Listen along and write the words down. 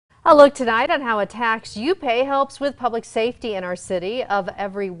A look tonight on how a tax you pay helps with public safety in our city. Of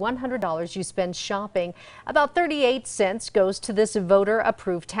every $100 you spend shopping, about 38 cents goes to this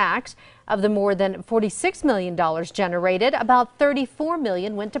voter-approved tax. Of the more than $46 million generated, about $34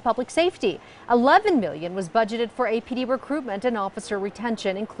 million went to public safety. $11 million was budgeted for APD recruitment and officer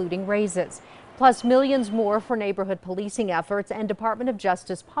retention, including raises. Plus millions more for neighborhood policing efforts and Department of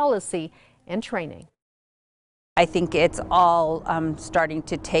Justice policy and training. I think it's all starting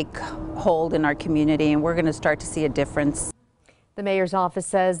to take hold in our community, and we're going to start to see a difference. The mayor's office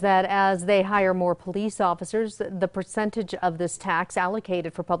says that as they hire more police officers, the percentage of this tax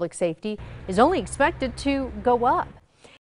allocated for public safety is only expected to go up.